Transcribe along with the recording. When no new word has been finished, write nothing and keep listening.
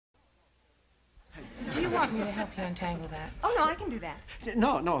want me to help you untangle that? Oh, no, I can do that.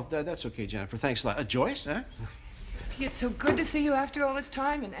 No, that's okay, Jennifer. Thanks a lot. Joyce, huh? It's so good to see you after all this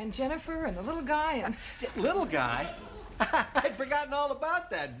time, and Jennifer, and the little guy, and... Little guy? I'd forgotten all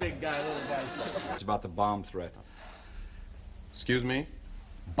about that big guy, little guy stuff. It's about the bomb threat. Excuse me?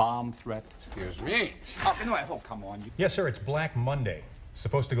 Bomb threat. Excuse me? Oh, anyway, come on. Yes, sir, it's Black Monday.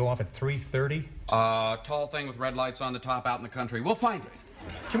 Supposed to go off at 3:30? Tall thing with red lights on the top out in the country. We'll find it.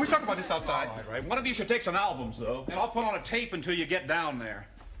 Can we talk about this outside? All right. One of you should take some albums, though, and I'll put on a tape until you get down there.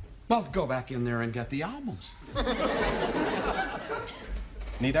 Well, go back in there and get the albums.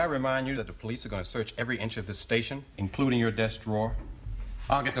 Need I remind you that the police are going to search every inch of this station, including your desk drawer?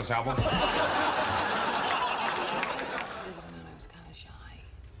 I'll get those albums. I was kind of shy.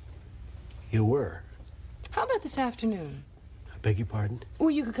 You were? How about this afternoon? I beg your pardon? Well,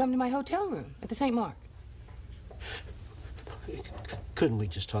 you could come to my hotel room at the St. Mark. Couldn't we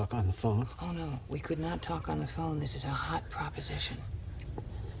just talk on the phone? Oh, no, we could not talk on the phone. This is a hot proposition.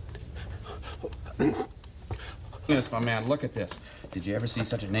 Yes, my man, look at this. Did you ever see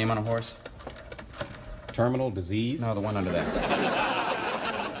such a name on a horse? Terminal disease? No, the one under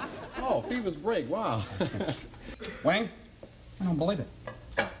that. Oh, Fever's Break, wow. Wang, I don't believe it.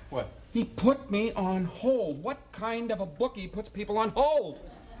 What? He put me on hold. What kind of a bookie puts people on hold?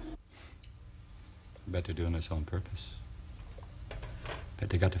 I bet they're doing this on purpose. Bet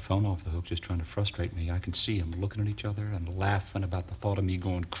they got the phone off the hook just trying to frustrate me. I can see them looking at each other and laughing about the thought of me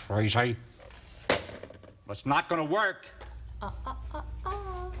going crazy. But it's not gonna work.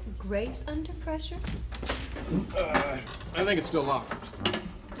 Grace under pressure? I think it's still locked.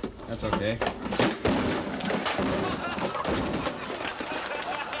 That's okay.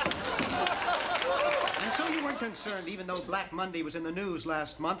 And so you weren't concerned, even though Black Monday was in the news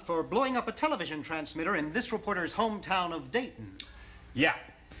last month, for blowing up a television transmitter in this reporter's hometown of Dayton. Yeah.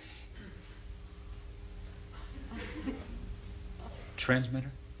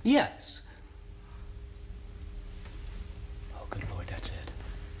 Transmitter? Yes. Oh, good Lord, that's it.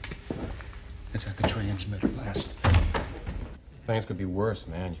 It's at the transmitter last. Things could be worse,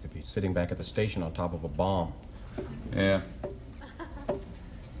 man. You could be sitting back at the station on top of a bomb. Yeah.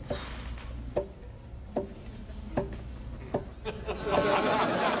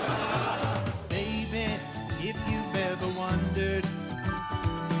 Baby, if you've ever wondered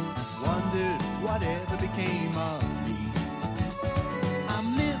whatever became of me.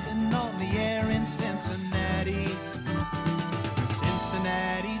 I'm living on the air in Cincinnati,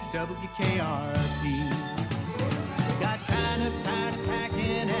 WKRP. Got kind of tired of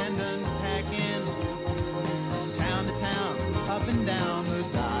packing and unpacking, town to town, up and down the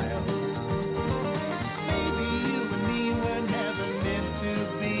dial. Maybe you and me were never meant to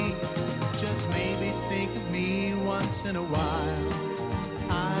be. Just maybe think of me once in a while.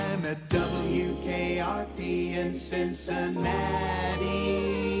 I'm at WKRP in Cincinnati.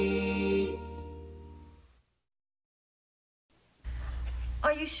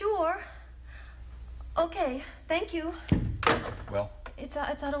 Are you sure? Okay, thank you. Well? It's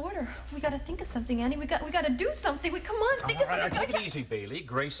out of order. We gotta think of something, Annie. We gotta do something. Come on, think of something. Take it easy, Bailey.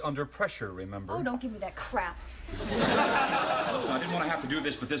 Grace under pressure, remember? Oh, don't give me that crap. Listen, I didn't want to have to do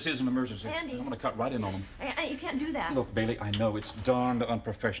this, but this is an emergency. Andy. I'm going to cut right in on him. You can't do that. Look, Bailey, I know it's darned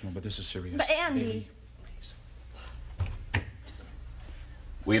unprofessional, but this is serious. But Andy. Bailey, please.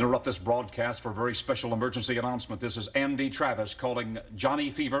 We interrupt this broadcast for a very special emergency announcement. This is Andy Travis calling Johnny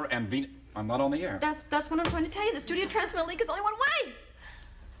Fever and I'm not on the air. That's what I'm trying to tell you. The studio transmitter link is only one way.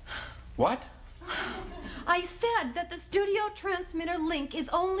 What? I said that the studio transmitter link is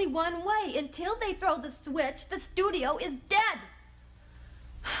only one way. Until they throw the switch, the studio is dead.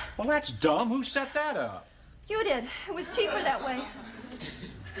 Well, that's dumb. Who set that up? You did. It was cheaper that way.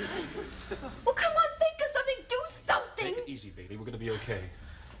 Well, come on, think of something. Do something. Take it easy, Bailey. We're going to be okay.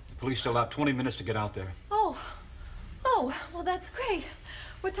 The police still have 20 minutes to get out there. Oh, well, that's great.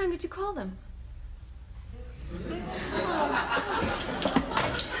 What time did you call them?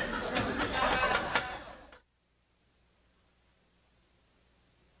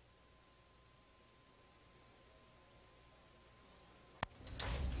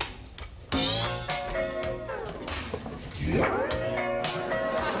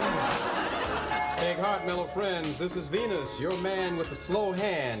 Big Heart Mellow friends, this is Venus, your man with the slow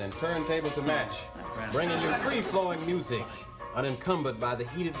hand and turntable to match, bringing you free-flowing music, unencumbered by the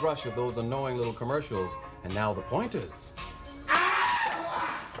heated rush of those annoying little commercials, and now the pointers.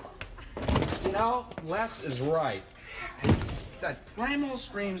 You know, Les is right. That primal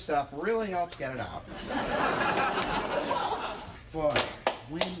scream stuff really helps get it out. Boy,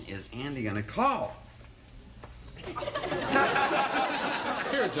 when is Andy gonna call?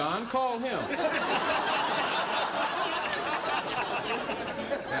 Here, John, call him.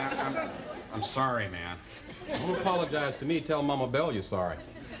 I'm sorry, man. Don't apologize to me. Tell Mama Belle you're sorry.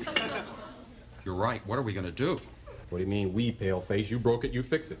 You're right. What are we going to do? What do you mean, we, paleface? You broke it, you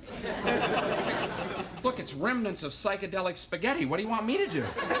fix it. Look, it's remnants of psychedelic spaghetti. What do you want me to do?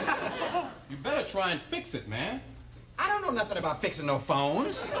 You better try and fix it, man. I don't know nothing about fixing no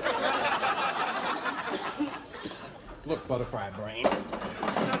phones. Look, butterfly brain.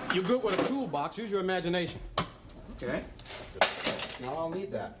 You're good with a toolbox. Use your imagination. Okay. Now I'll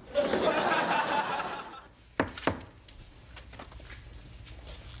need that.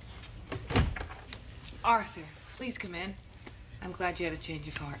 Arthur, please come in. I'm glad you had a change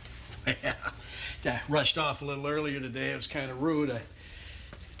of heart. Yeah, I rushed off a little earlier today. It was kind of rude. I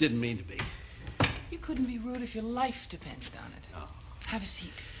didn't mean to be. You couldn't be rude if your life depended on it. Oh. Have a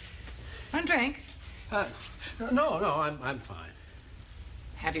seat. One drink. No, I'm fine.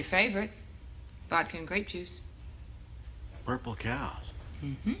 Have your favorite. Vodka and grape juice. Purple cows.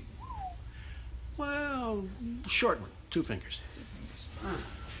 Mm-hmm. Well, short one. 2 fingers.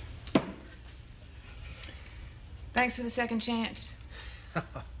 Thanks for the second chance.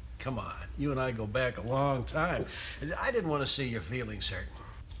 Come on. You and I go back a long time. I didn't want to see your feelings hurt.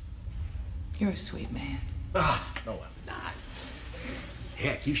 You're a sweet man. Ah, no, I'm not.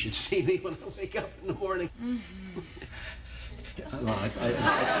 Heck, you should see me when I wake up in the morning. Mm-hmm. No,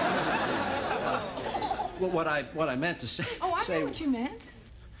 well, what I meant to say. Oh, I know what you meant.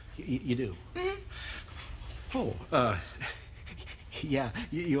 You do? Mm-hmm. Oh, yeah.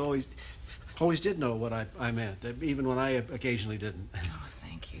 You always did know what I meant, even when I occasionally didn't. Oh,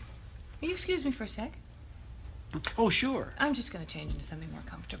 thank you. Will you excuse me for a sec? Oh, sure. I'm just going to change into something more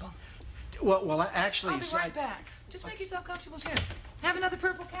comfortable. Well, actually, I'll be right back. Just make yourself comfortable, too. Have another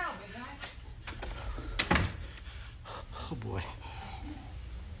purple cow, big guy. Oh, boy.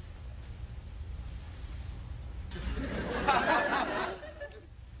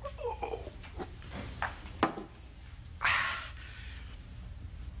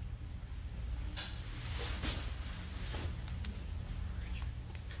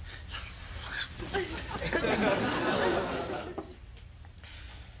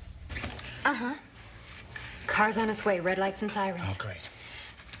 Uh-huh. Car's on its way. Red lights and sirens. Oh, great.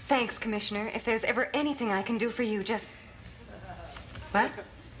 Thanks, Commissioner. If there's ever anything I can do for you, just... What?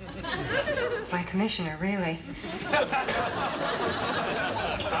 Why, Commissioner, really?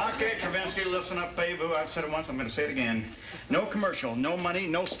 Okay, Travinsky, listen up, Bayvoo. I've said it once, I'm going to say it again. No commercial, no money,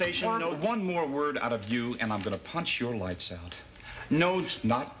 no station, no... One more word out of you, and I'm going to punch your lights out. No...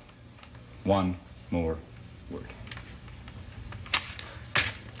 Not one more word.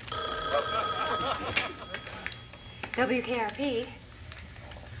 WKRP?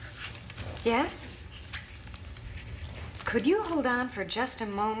 Yes? Could you hold on for just a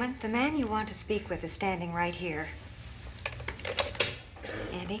moment? The man you want to speak with is standing right here.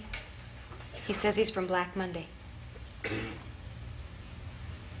 Andy? He says he's from Black Monday.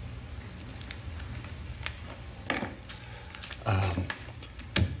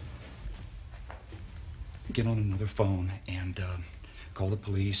 Get on another phone and call the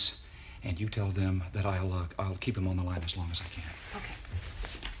police, and you tell them that I'll keep him on the line as long as I can. Okay.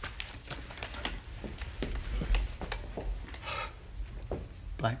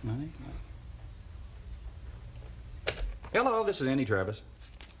 Black money? Hello, this is Andy Travis.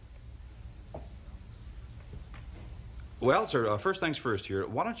 Well, sir, first things first here.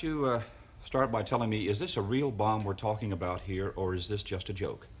 Why don't you start by telling me, is this a real bomb we're talking about here, or is this just a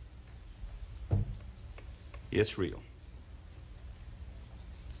joke? It's real.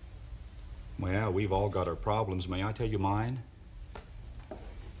 Well, we've all got our problems. May I tell you mine?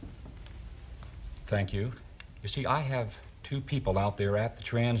 Thank you. You see, I have 2 people out there at the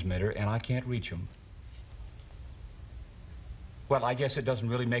transmitter, and I can't reach them. Well, I guess it doesn't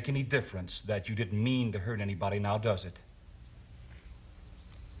really make any difference that you didn't mean to hurt anybody, now does it?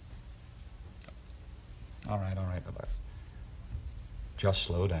 All right, bye-bye. Just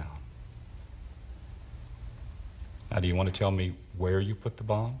slow down. Now, do you want to tell me where you put the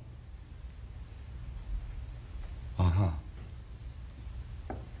bomb? Uh-huh.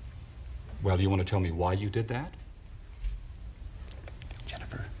 Well, do you want to tell me why you did that?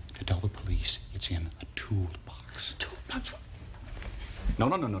 Jennifer, to tell the police it's in a toolbox. Toolbox?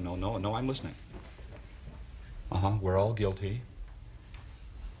 No, I'm listening. Uh-huh, we're all guilty.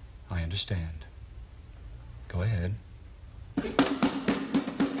 I understand. Go ahead.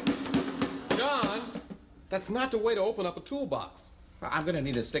 John, that's not the way to open up a toolbox. I'm going to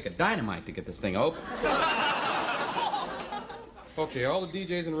need a stick of dynamite to get this thing open. Okay, all the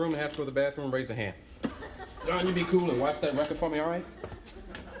DJs in the room that have to go to the bathroom, raise a hand. John, you be cool and watch that record for me, all right?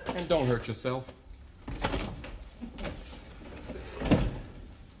 And don't hurt yourself.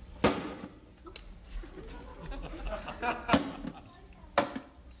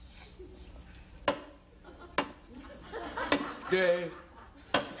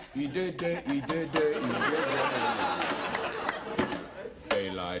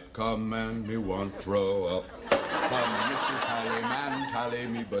 Daylight come and me want throw up. Come, Mr. Tallyman, tally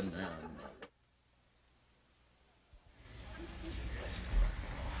me banana.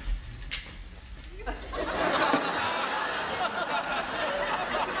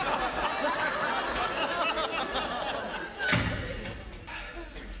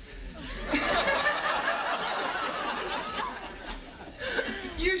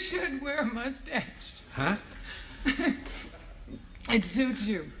 You should wear a mustache. Huh? It suits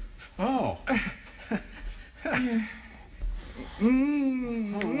you. Oh.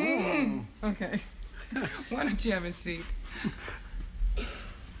 Okay. Why don't you have a seat?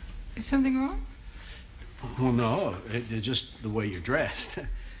 Is something wrong? Well, no, it's just the way you're dressed.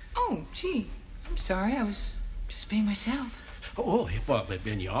 Oh, gee. I'm sorry. I was just being myself. Oh, well,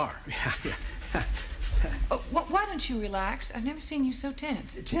 then you are. Why don't you relax? I've never seen you so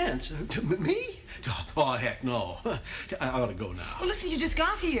tense. Tense? Me? Oh, heck no. I ought to go now. Well, listen, you just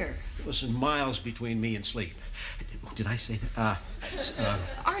got here. Listen, miles between me and sleep. Did I say that?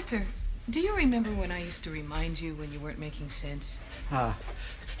 Arthur, do you remember when I used to remind you when you weren't making sense?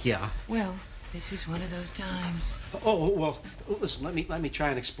 Yeah. Well, this is one of those times. Oh, well, listen, let me try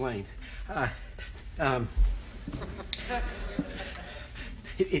and explain.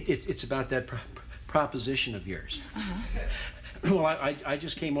 It's about that proposition of yours. Well, I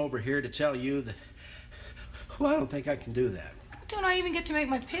just came over here to tell you that, well, I don't think I can do that. Don't I even get to make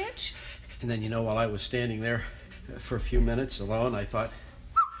my pitch? And then, while I was standing there for a few minutes alone, I thought,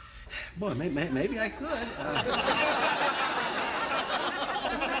 boy, maybe I could. Well,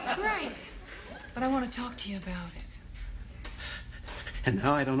 that's great. But I want to talk to you about it. And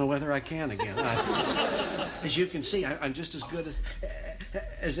now I don't know whether I can again. As you can see, I'm just as good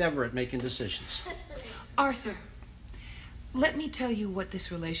as ever at making decisions. Arthur, let me tell you what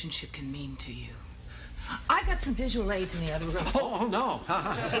this relationship can mean to you. I got some visual aids in the other room. Oh, no.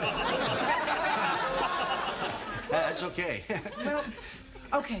 That's okay. Well,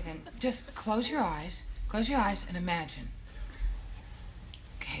 okay then. Just close your eyes. Close your eyes and imagine.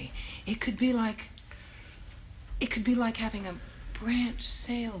 Okay. It could be like having a branch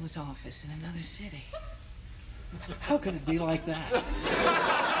sales office in another city. How could it be like that?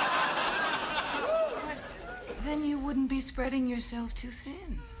 Then you wouldn't be spreading yourself too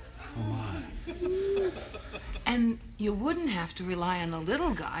thin. Oh, my. And you wouldn't have to rely on the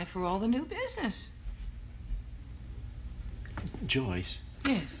little guy for all the new business. Joyce?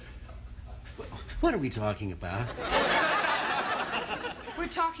 Yes. What are we talking about? We're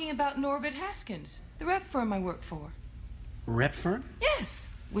talking about Norbert Haskins, the rep firm I work for. Rep firm? Yes.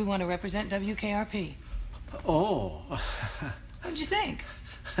 We want to represent WKRP. Oh. What'd you think?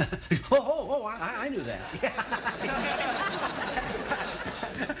 I knew that.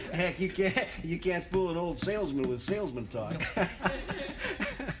 Heck, you can't fool an old salesman with salesman talk.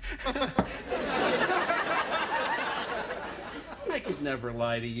 I could never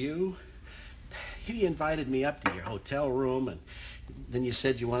lie to you. You invited me up to your hotel room, and then you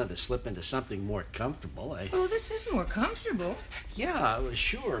said you wanted to slip into something more comfortable. Well, this is more comfortable. Yeah,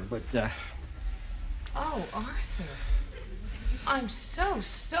 sure, but... Oh, Arthur. I'm so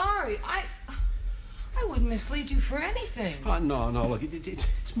sorry. I wouldn't mislead you for anything. No, look,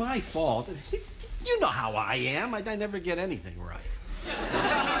 it's my fault. You know how I am. I never get anything right.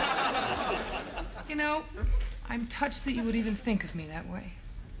 I'm touched that you would even think of me that way.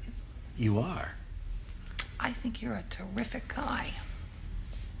 You are? I think you're a terrific guy.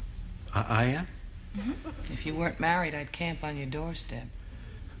 I am? Mm-hmm. If you weren't married, I'd camp on your doorstep.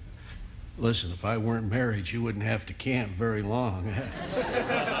 Listen, if I weren't married, you wouldn't have to camp very long.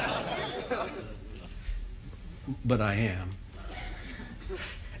 But I am.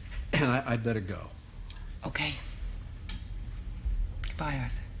 And I'd better go. Okay. Goodbye,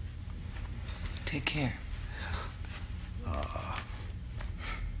 Arthur. Take care.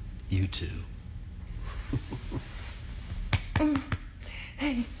 You too.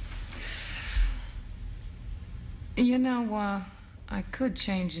 Hey. I could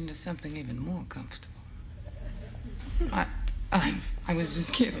change into something even more comfortable. I was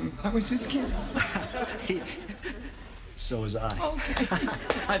just kidding. So was I. Okay.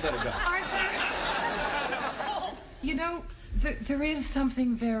 I better go. Arthur! There is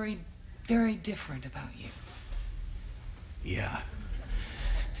something very, very different about you. Yeah.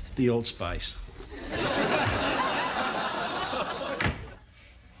 The Old Spice.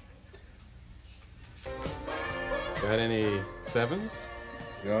 Got any sevens?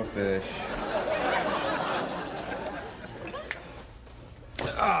 Go fish.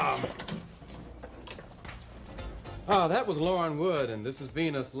 Oh, that was Lauren Wood, and this is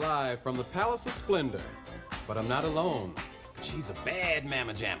Venus live from the Palace of Splendor. But I'm not alone. She's a bad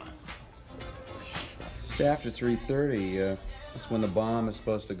mamma jamma. It's after 3:30. That's when the bomb is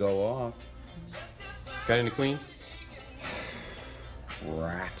supposed to go off. Got any queens?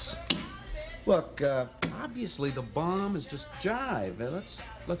 Rats. Look, obviously the bomb is just jive.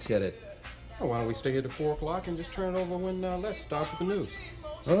 Let's hit it. Oh, why don't we stay here till 4 o'clock and just turn it over when Les starts with the news?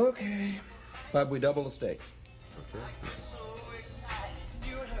 Okay. But we double the stakes. Okay.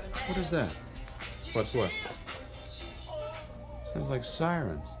 What is that? What's what? Sounds like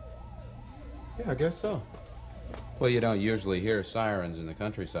sirens. Yeah, I guess so. Well, you don't usually hear sirens in the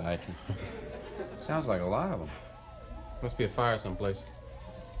countryside. Sounds like a lot of them. Must be a fire someplace.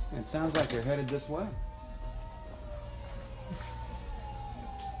 It sounds like they're headed this way.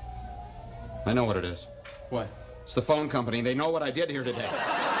 I know what it is. What? It's the phone company. They know what I did here today.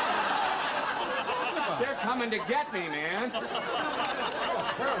 They're coming to get me, man.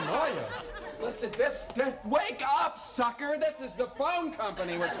 Oh, paranoia. Listen, wake up, sucker. This is the phone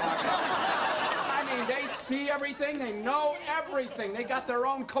company we're talking about. I mean, they see everything. They know everything. They got their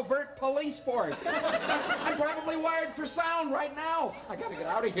own covert police force. I'm probably wired for sound right now. I gotta get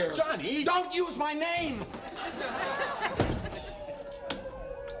out of here. Johnny! Don't use my name!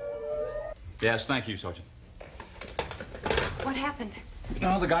 Yes, thank you, Sergeant. What happened?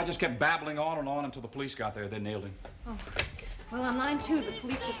 No, the guy just kept babbling on and on until the police got there. They nailed him. Oh. Well, on line 2, the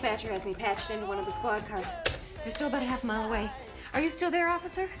police dispatcher has me patched into one of the squad cars. They're still about a half mile away. Are you still there,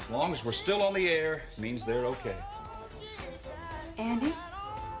 officer? As long as we're still on the air, it means they're okay. Andy?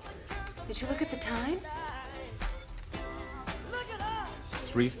 Did you look at the time?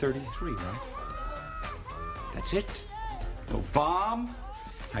 3:33, right? That's it. No bomb.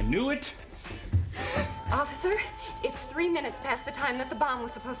 I knew it. Officer, it's 3 minutes past the time that the bomb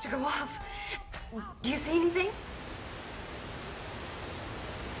was supposed to go off. Do you see anything?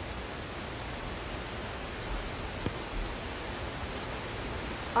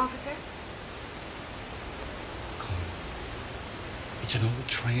 Officer? It's an old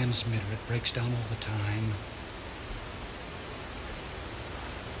transmitter. It breaks down all the time.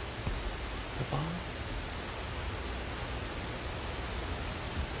 The bomb?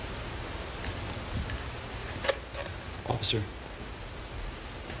 Officer,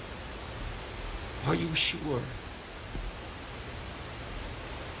 are you sure?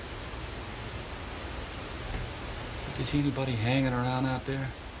 Did you see anybody hanging around out there?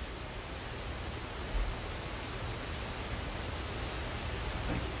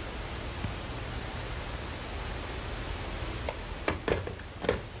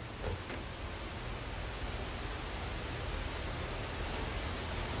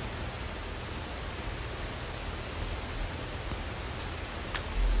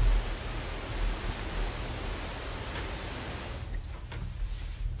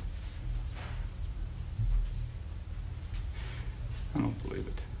 I don't believe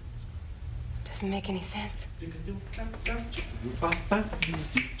it. Doesn't make any sense.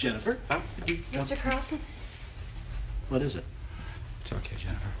 Jennifer? Mr. Carlson? What is it? It's okay,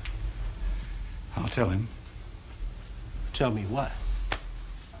 Jennifer. I'll tell him. Tell me what?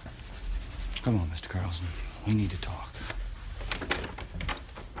 Come on, Mr. Carlson. We need to talk.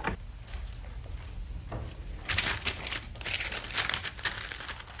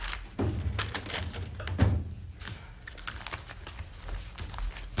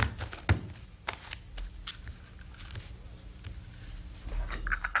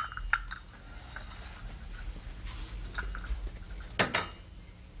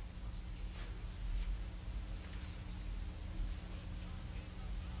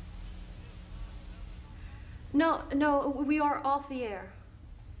 No, we are off the air.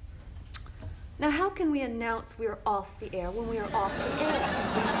 Now, how can we announce we're off the air when we are off the air?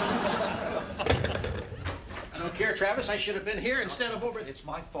 I don't care, Travis. I should have been here instead of over... It's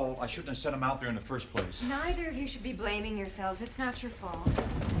my fault. I shouldn't have sent him out there in the first place. Neither of you should be blaming yourselves. It's not your fault.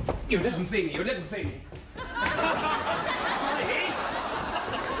 You didn't see me. You didn't see me.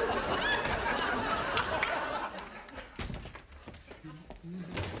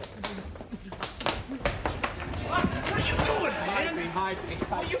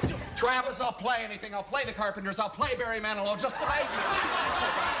 What are you doing? Travis, I'll play anything. I'll play the Carpenters. I'll play Barry Manilow. Just hide me.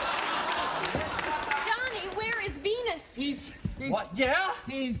 Johnny, where is Venus? He's What? Yeah?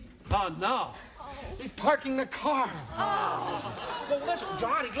 Oh, no. He's parking the car. Well, listen,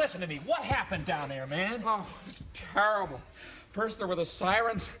 Johnny, listen to me. What happened down there, man? Oh, it was terrible. First there were the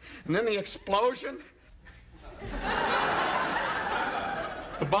sirens, and then the explosion.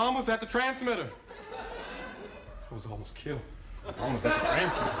 The bomb was at the transmitter. I was almost killed. Almost at the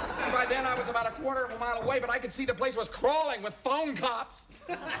transmitter. By then, I was about a quarter of a mile away, but I could see the place was crawling with phone cops.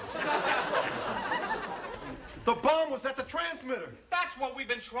 The bomb was at the transmitter. That's what we've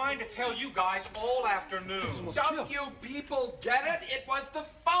been trying to tell you guys all afternoon. Don't you people get it? It was the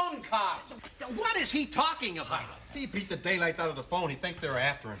phone cops. What is he talking about? He beat the daylights out of the phone. He thinks they were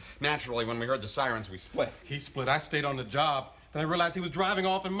after him. Naturally, when we heard the sirens, we split. He split. I stayed on the job. Then I realized he was driving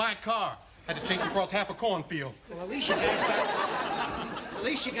off in my car. Had to chase him across half a cornfield. Well, at least you guys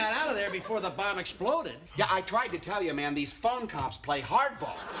got out of there before the bomb exploded. Yeah, I tried to tell you, man, these phone cops play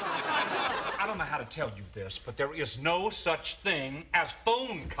hardball. I don't know how to tell you this, but there is no such thing as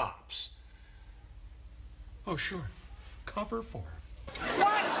phone cops. Oh, sure. Cover for him.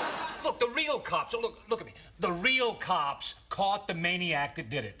 What? Look, the real cops, look at me. The real cops caught the maniac that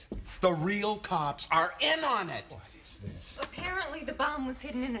did it. The real cops are in on it. What is this? Apparently the bomb was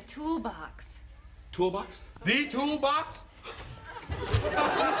hidden in a toolbox. Toolbox? The toolbox?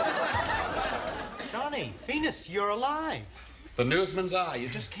 Johnny, Venus, you're alive. The newsman's eye. You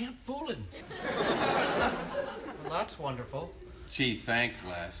just can't fool him. Well, that's wonderful. Gee, thanks,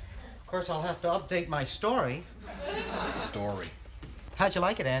 Les. Of course, I'll have to update my story. Story. How'd you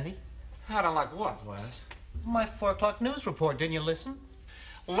like it, Andy? How'd I like what, Les? My 4 o'clock news report. Didn't you listen?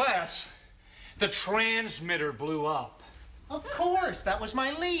 Les, the transmitter blew up. Of course. That was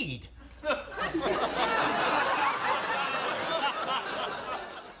my lead. Wait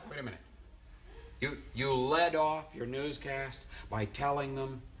a minute. You led off your newscast by telling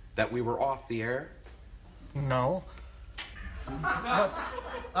them that we were off the air? No. But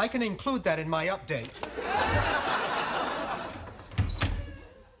I can include that in my update.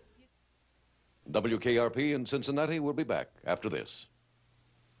 WKRP in Cincinnati will be back after this.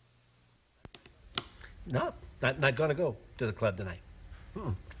 No, not gonna go to the club tonight.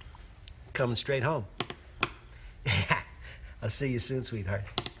 Coming straight home. I'll see you soon, sweetheart.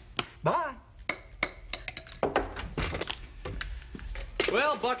 Bye.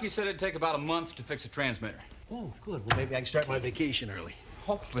 Well, Bucky said it'd take about a month to fix a transmitter. Oh, good. Well, maybe I can start my vacation early.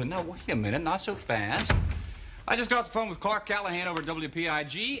 Hold it. Now, wait a minute. Not so fast. I just got off the phone with Clark Callahan over at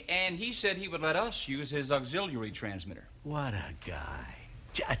WPIG, and he said he would let us use his auxiliary transmitter. What a guy.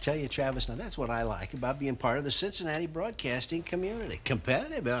 I tell you, Travis, now that's what I like about being part of the Cincinnati broadcasting community.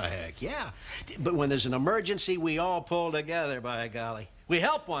 Competitive? Oh, heck, yeah. But when there's an emergency, we all pull together, by golly. We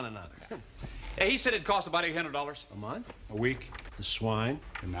help one another. Yeah, he said it'd cost about $800. A month? A week. The swine.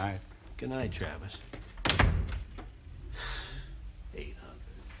 Good night. Good night, Travis. 800.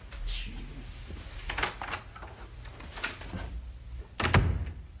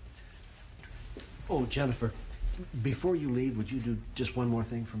 Oh, Jennifer, before you leave, would you do just one more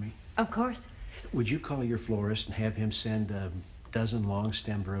thing for me? Of course. Would you call your florist and have him send a dozen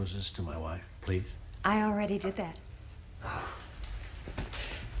long-stemmed roses to my wife, please? I already did that.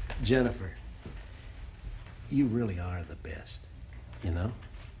 Jennifer, you really are the best, you know?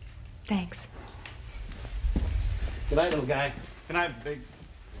 Thanks. Good night, little guy. Good night, big.